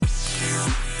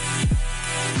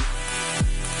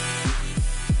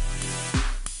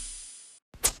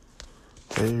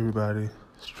Hey everybody,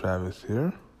 it's Travis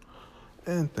here,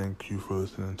 and thank you for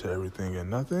listening to Everything and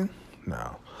Nothing.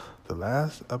 Now, the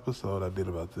last episode I did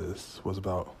about this was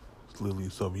about Lily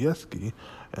Sobieski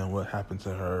and what happened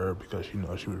to her because she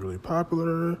was really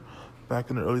popular back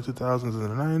in the early 2000s and the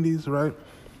 90s, right?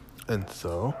 And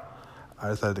so, I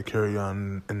decided to carry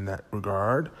on in that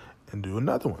regard and do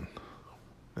another one.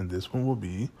 And this one will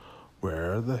be,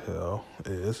 where the hell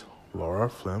is Lara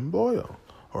Flynn Boyle?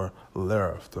 Or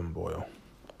Lara Flynn Boyle.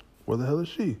 Where the hell is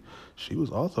she? She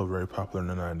was also very popular in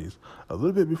the 90s. A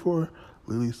little bit before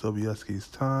Lily Sobieski's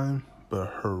time, but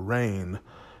her reign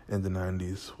in the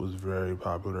 90s was very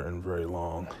popular and very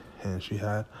long. And she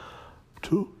had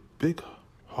two big,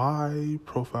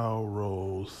 high-profile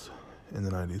roles in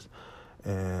the 90s.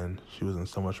 And she was in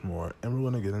so much more. And we're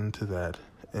going to get into that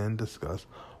and discuss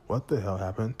what the hell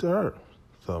happened to her.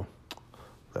 So,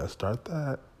 let's start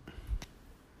that.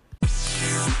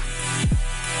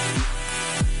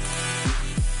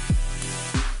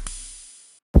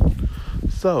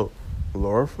 So,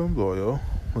 Lara Flynn Boyle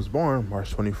was born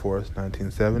March 24th,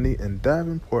 1970 in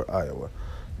Davenport, Iowa,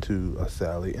 to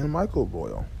Sally and Michael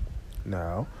Boyle.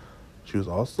 Now, she was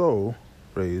also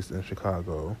raised in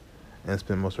Chicago and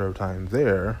spent most of her time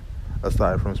there,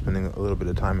 aside from spending a little bit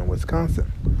of time in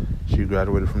Wisconsin. She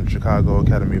graduated from Chicago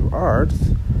Academy of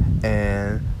Arts,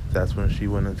 and that's when she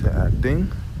went into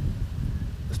acting,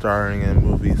 starring in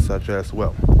movies such as, she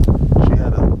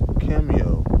had a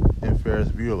cameo in Ferris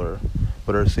Bueller,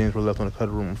 but her scenes were left on the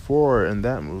cutting room floor in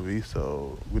that movie,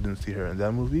 so we didn't see her in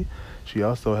that movie. She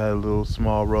also had a little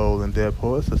small role in Dead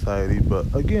Poets Society,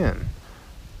 but again,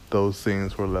 those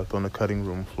scenes were left on the cutting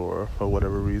room floor for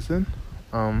whatever reason.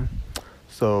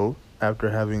 So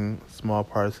after having small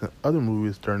parts in other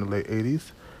movies during the late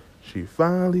 80s, she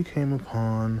finally came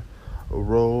upon a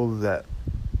role that,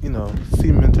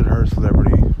 cemented her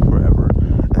celebrity forever,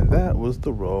 and that was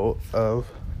the role of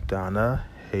Donna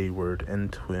Hayward in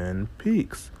Twin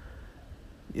Peaks.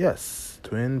 Yes,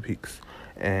 Twin Peaks.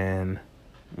 And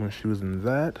when she was in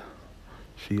that,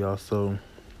 she also,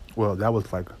 that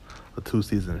was like a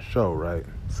 2-season show, right?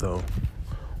 So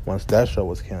once that show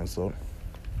was canceled,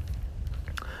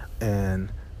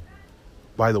 and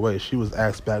by the way, she was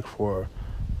asked back for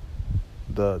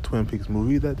the Twin Peaks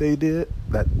movie that they did,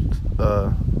 that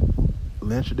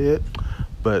Lynch did,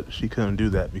 but she couldn't do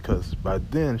that because by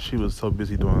then she was so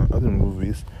busy doing other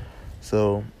movies.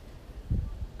 So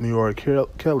Maura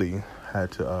Kelly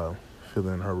had to fill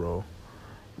in her role,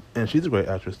 and she's a great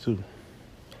actress too.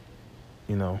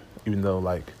 Even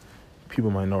though people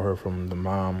might know her from the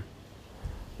mom,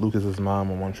 Lucas's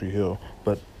mom on One Tree Hill,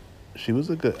 but she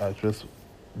was a good actress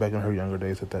back in her younger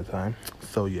days at that time.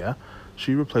 So yeah,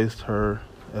 she replaced her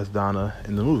as Donna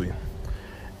in the movie.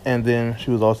 And then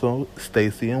she was also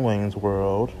Stacy in Wayne's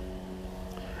World.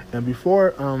 And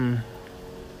before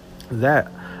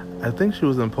that, I think she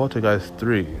was in Poltergeist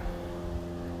 3.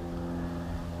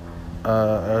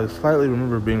 I slightly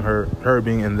remember her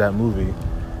being in that movie,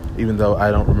 even though I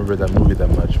don't remember that movie that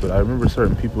much. But I remember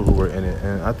certain people who were in it,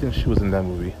 and I think she was in that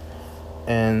movie.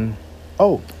 And,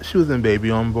 she was in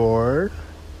Baby on Board.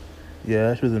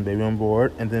 Yeah, she was in Baby on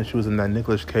Board. And then she was in that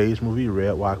Nicolas Cage movie,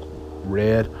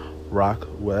 Red Rock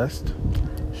West.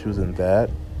 She was in that.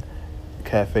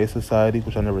 Cafe Society,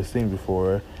 which I've never seen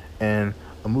before. And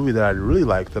a movie that I really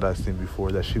liked that I've seen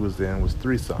before that she was in was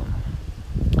Threesome.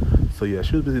 So yeah,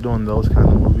 she was busy doing those kind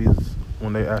of movies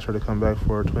when they asked her to come back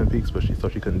for Twin Peaks, but she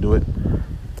thought she couldn't do it.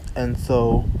 And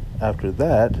so after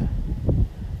that,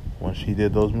 when she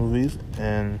did those movies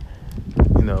and,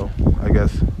 I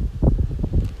guess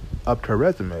upped her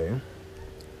resume,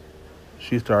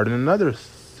 she started another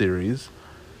series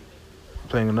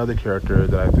playing another character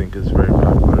that I think is very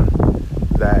popular,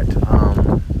 that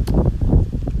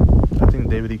I think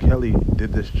David E. Kelly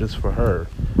did this just for her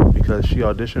because she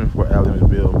auditioned for Ally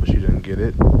McBeal, but she didn't get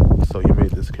it, so he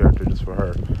made this character just for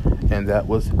her, and that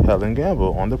was Helen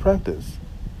Gamble on The Practice,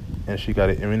 and she got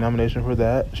an Emmy nomination for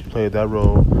that. She played that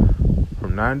role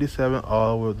from 97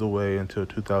 all the way until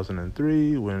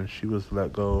 2003 when she was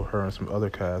let go, her and some other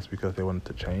cast, because they wanted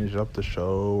to change up the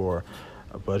show or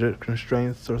budget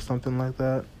constraints or something like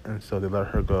that, and so they let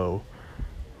her go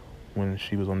when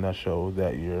she was on that show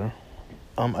that year.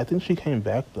 I think she came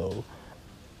back though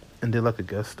and did a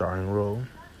guest starring role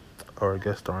or a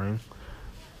guest starring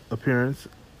appearance,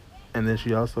 and then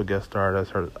she also guest starred as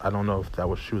her. I don't know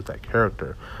if she was that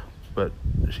character, but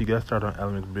she guest starred on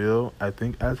Ally McBeal, I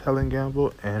think, as Helen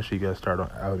Gamble, and she guest starred on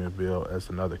Ally McBeal as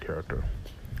another character.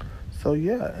 So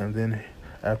yeah, and then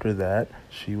after that,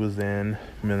 she was in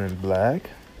Men in Black,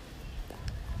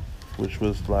 which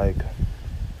was I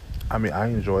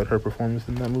enjoyed her performance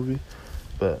in that movie,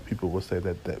 but people will say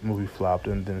that that movie flopped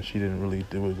and then she didn't really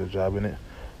do a good job in it.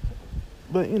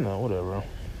 But whatever.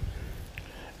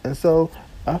 And so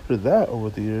after that, over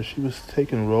the years, she was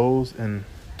taking roles in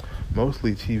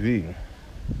mostly TV.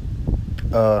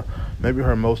 Maybe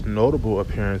her most notable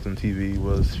appearance in TV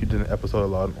was she did an episode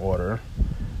of Law and Order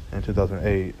in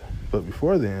 2008. But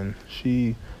before then,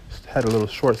 she had a little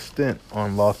short stint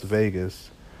on Las Vegas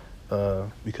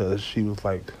because she was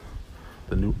like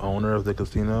the new owner of the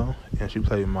casino, and she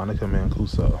played Monica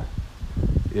Mancuso,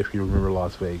 if you remember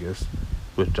Las Vegas,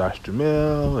 with Josh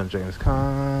Duhamel and James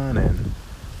Caan and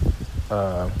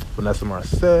Vanessa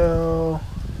Marcel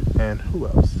and who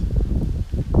else?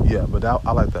 Yeah, but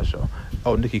I like that show.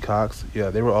 Oh, Nikki Cox. Yeah,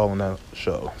 they were all on that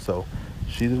show. So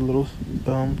she did a little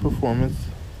performance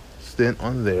stint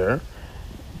on there.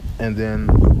 And then,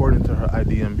 according to her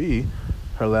IDMB,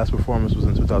 her last performance was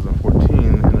in 2014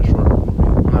 in a short movie.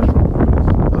 Well, not short movie,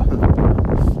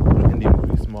 an indie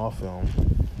movie, small film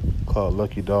called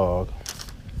Lucky Dog.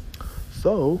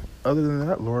 So, other than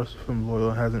that, Lara Flynn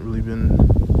Boyle hasn't really been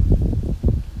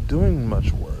doing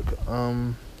much work.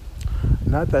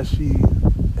 Not that she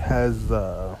has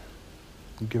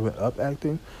given up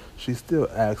acting. She still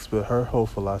acts, but her whole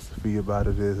philosophy about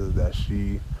it is that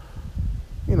she,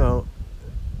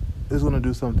 is going to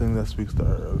do something that speaks to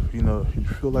her. If you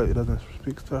feel like it doesn't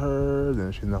speak to her,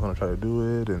 then she's not going to try to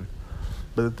do it.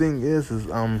 But the thing is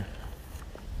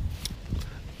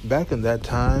back in that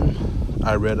time,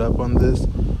 I read up on this.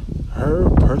 Her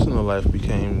personal life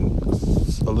became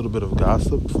a little bit of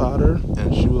gossip fodder,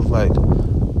 and she was like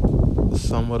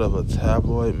somewhat of a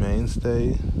tabloid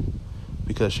mainstay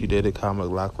because she dated Kyle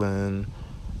MacLachlan,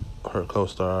 her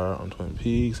co-star on Twin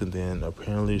Peaks, and then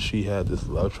apparently she had this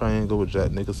love triangle with Jack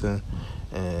Nicholson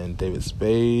and David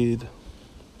Spade.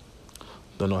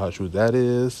 Don't know how true that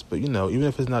is, but even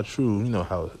if it's not true, you know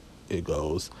how it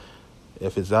goes.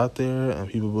 If it's out there and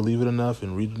people believe it enough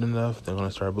and read it enough, they're going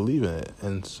to start believing it.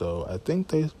 And so I think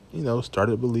they,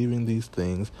 started believing these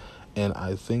things, and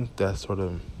I think that sort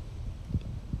of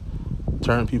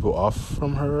turned people off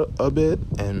from her a bit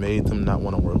and made them not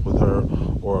want to work with her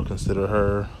or consider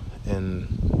her in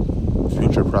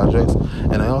future projects.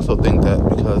 And I also think that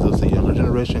because it's a younger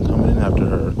generation coming in after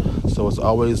her, so it's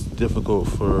always difficult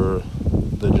for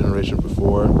the generation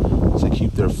before to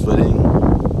keep their footing,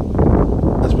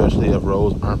 especially if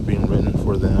roles aren't being written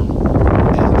for them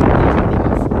and they're being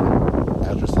written for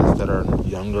actresses that are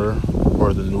younger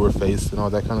or the newer face and all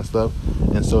that kind of stuff.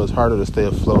 And so it's harder to stay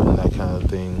afloat in that kind of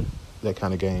thing, that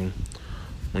kind of game,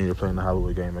 when you're playing the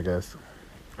Hollywood game, I guess.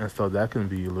 And so that can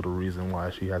be a little reason why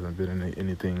she hasn't been in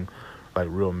anything like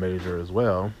real major as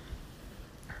well.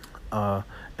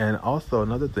 And also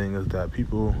another thing is that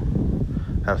people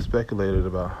have speculated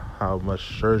about how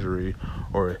much surgery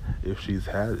or if she's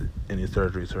had any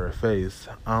surgery to her face.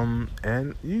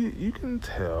 And you can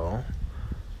tell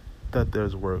that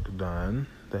there's work done,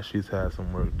 that she's had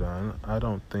some work done. I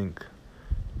don't think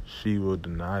she will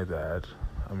deny that.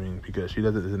 I mean, because she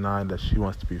doesn't deny that she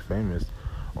wants to be famous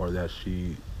or that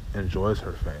she enjoys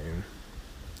her fame.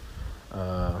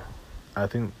 I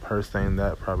think her saying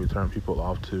that probably turned people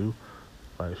off too.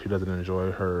 Like, she doesn't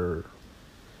enjoy her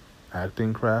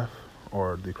acting craft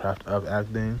or the craft of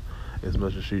acting as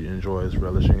much as she enjoys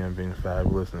relishing and being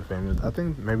fabulous and famous. I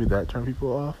think maybe that turned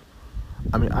people off.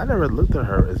 I mean, I never looked at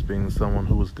her as being someone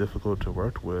who was difficult to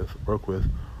work with,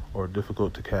 or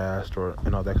difficult to cast, or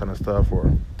all that kind of stuff,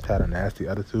 or had a nasty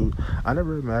attitude. I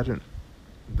never imagined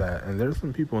that. And there's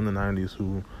some people in the 90s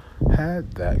who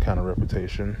had that kind of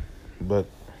reputation, but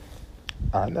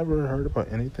I never heard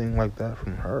about anything like that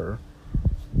from her,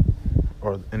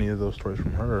 or any of those stories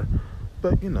from her.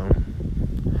 But,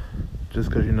 just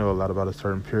because you know a lot about a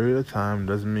certain period of time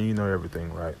doesn't mean you know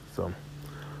everything, right? So,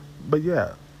 but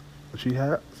yeah, she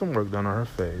had some work done on her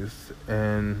face,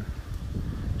 and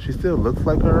she still looks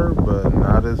like her, but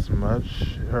not as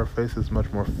much. Her face is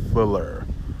much more fuller,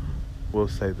 we'll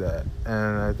say that.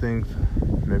 And I think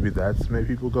maybe that's made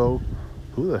people go,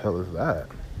 who the hell is that?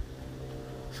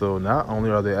 So not only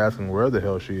are they asking where the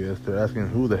hell she is, they're asking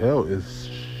who the hell is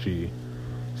she.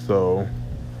 So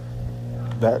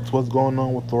that's what's going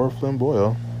on with Lara Flynn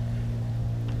Boyle.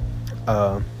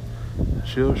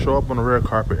 She'll show up on the red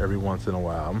carpet every once in a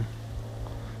while.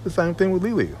 The same thing with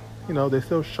Lily. They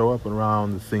still show up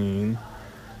around the scene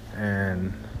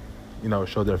and,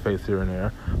 show their face here and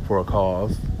there for a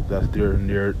cause that's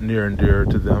near and dear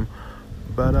to them.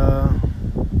 But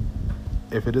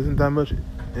if it isn't that much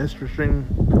interesting,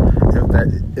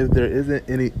 if there isn't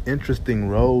any interesting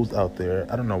roles out there,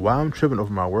 I don't know why I'm tripping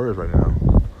over my words right now,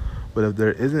 but if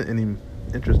there isn't any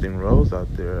interesting roles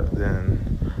out there,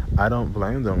 then I don't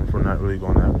blame them for not really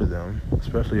going after them,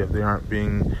 especially if there aren't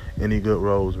being any good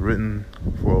roles written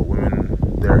for women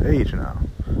their age now,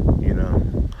 you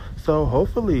know. So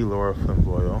hopefully Lara Flynn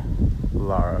Boyle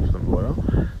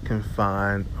can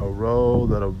find a role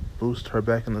that'll boost her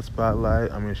back in the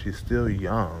spotlight. I mean, she's still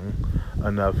young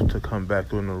enough to come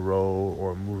back in a role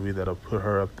or a movie that'll put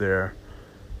her up there,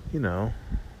 you know,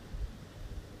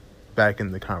 back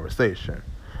in the conversation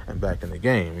and back in the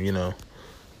game, you know.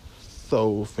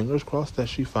 So fingers crossed that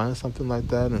she finds something like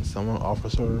that and someone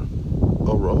offers her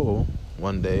a role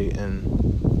one day and,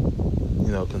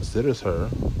 you know, considers her,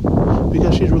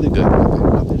 because she's really good.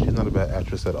 I think she's not a bad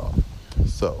actress at all.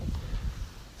 So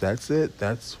that's it.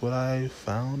 That's what I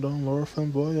found on Lara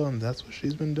Flynn Boyle, and that's what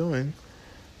she's been doing.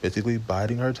 Basically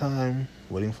biding her time,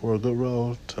 waiting for a good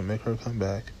role to make her come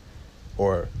back,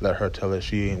 or let her tell her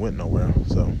she ain't went nowhere.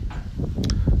 So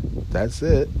that's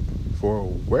it for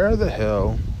Where the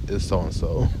Hell is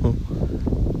So-and-So.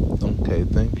 Okay,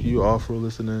 thank you all for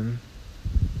listening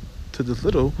to this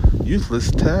little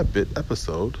useless tad bit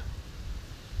episode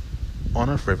on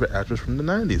our favorite actress from the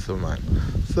 90s of mine.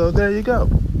 So there you go.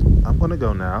 I'm going to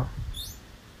go now.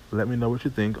 Let me know what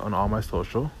you think on all my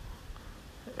social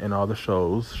and all the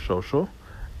shows, social.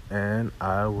 And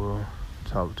I will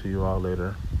talk to you all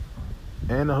later.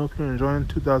 And I hope you're enjoying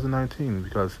 2019,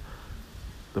 because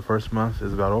the first month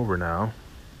is about over now.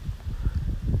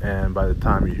 And by the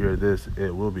time you hear this,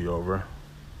 it will be over.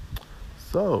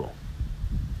 So,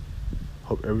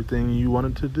 hope everything you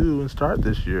wanted to do and start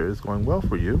this year is going well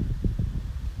for you.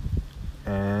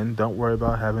 And don't worry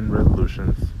about having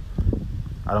resolutions.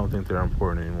 I don't think they're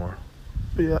important anymore.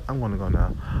 But yeah, I'm going to go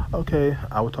now. Okay,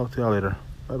 I will talk to y'all later.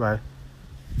 Bye-bye.